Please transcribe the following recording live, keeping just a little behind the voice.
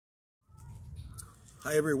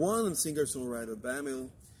Hi everyone, I'm singer-songwriter Bamil,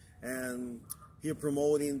 and here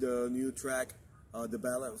promoting the new track, The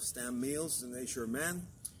Ballad of Stan Mills, The Nature Man.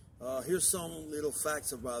 Here's some little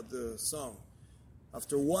facts about the song.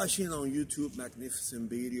 After watching on YouTube magnificent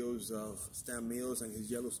videos of Stan Mills and his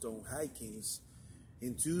Yellowstone hikings,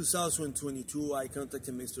 in 2022 I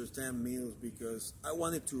contacted Mr. Stan Mills because I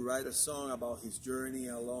wanted to write a song about his journey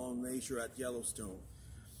along nature at Yellowstone,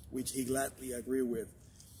 which he gladly agreed with.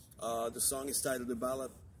 The song is titled The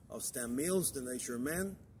Ballad of Stan Mills, The Nature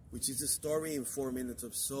Man, which is a story in 4 minutes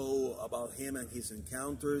or so about him and his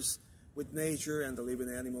encounters with nature and the living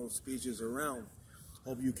animal species around.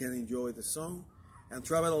 Hope you can enjoy the song and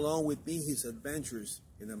travel along with me his adventures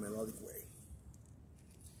in a melodic way.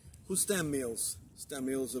 Who's Stan Mills? Stan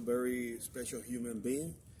Mills is a very special human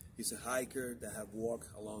being. He's a hiker that have walked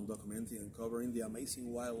along documenting and covering the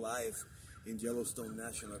amazing wildlife in Yellowstone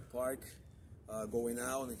National Park, going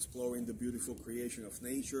out and exploring the beautiful creation of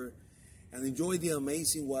nature and enjoy the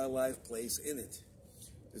amazing wildlife placed in it.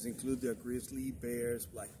 This includes the grizzly bears,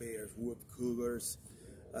 black bears, whoop cougars,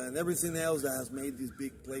 and everything else that has made this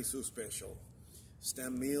big place so special.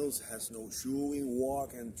 Stan Mills has no shoeing,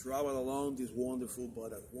 walk, and travel along this wonderful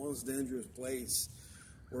but at once dangerous place,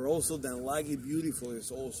 where also the unlikely beautiful is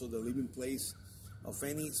also the living place of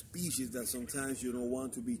any species that sometimes you don't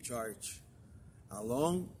want to be charged. A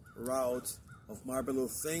long route of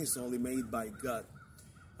marvelous things only made by God.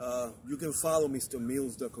 You can follow Mr.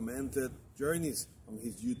 Mills' documented journeys on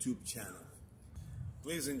his YouTube channel.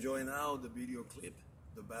 Please enjoy now the video clip,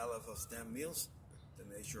 The Ballad of Stan Mills, The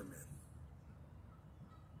Nature Man.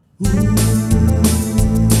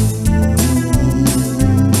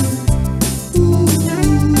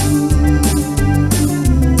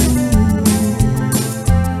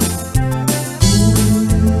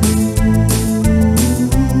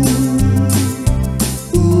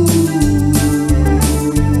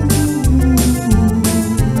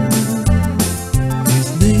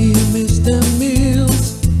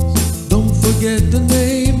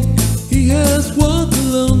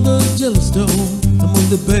 Yellowstone among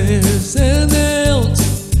the Bears and Elks,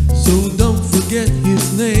 so don't forget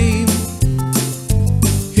his name.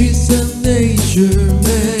 He's a nature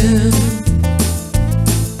man.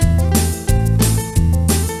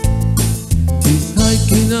 He's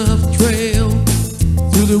hiking off trail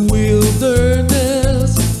through the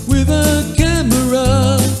wilderness with a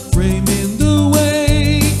camera framing the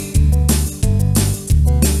way,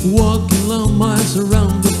 walking long miles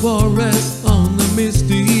around the forest on a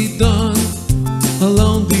misty dawn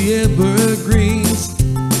along the evergreens,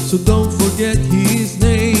 so don't forget his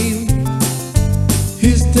name.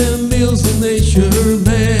 He's Stan Mills, the nature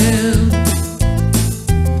man.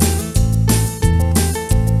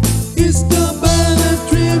 It's the ballad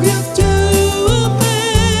tribute to a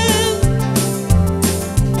man.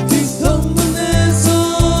 His humbleness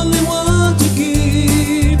only want to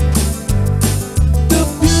keep the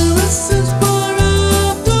purest inspire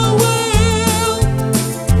of the world.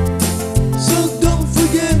 So don't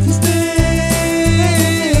forget his name.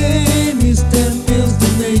 He's Stan Mills, the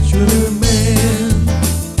nature man.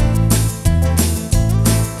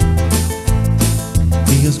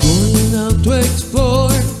 He is going out to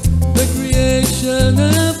explore the creation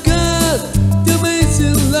of God, the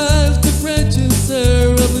amazing life, the branches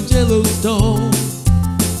air of the Yellowstone.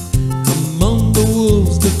 Among the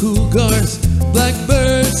wolves, the cougars,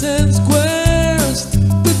 blackbirds and squares,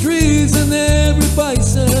 the trees and every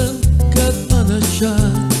bison cut on a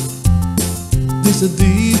shot. It's a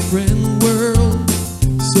different world,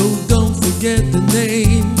 so don't forget the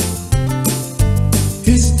name.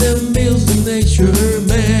 He's Stan Mills, the nature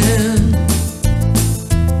man.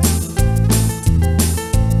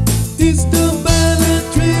 It's the ballad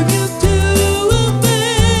tribute to a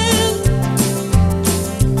man.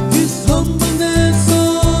 His humbleness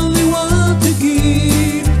only want to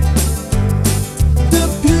give the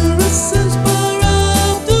purest inspire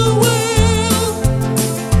of the world.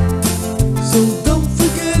 So don't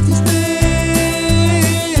forget his name.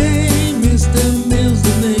 It's Stan Mills,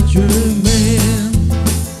 the nature man.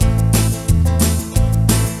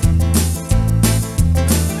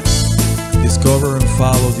 Discover and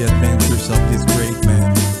follow the adventures of this great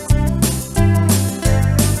man,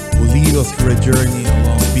 who lead us through a journey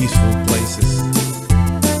along peaceful places.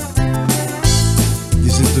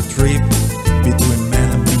 This is the trip between man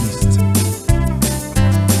and beast,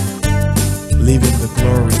 living the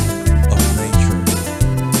glory of nature.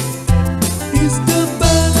 It's the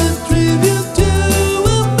ballad tribute to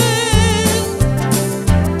a man.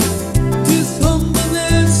 His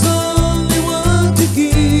humbleness only want to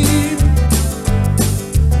give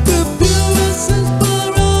the purest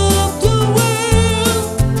inspire of the world.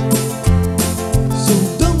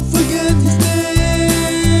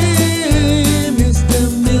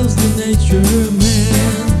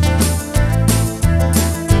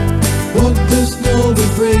 Walk the snowy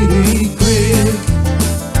Brady Creek,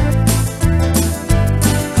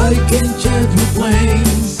 hiking Chandler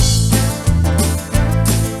Plains,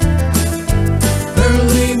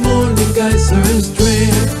 early morning geysers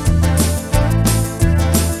drip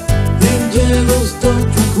in Yellowstone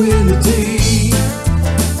tranquility,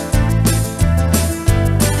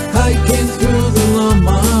 hiking through the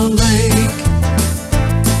Lama Lake.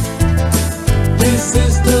 This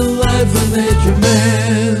is the life of nature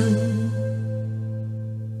man.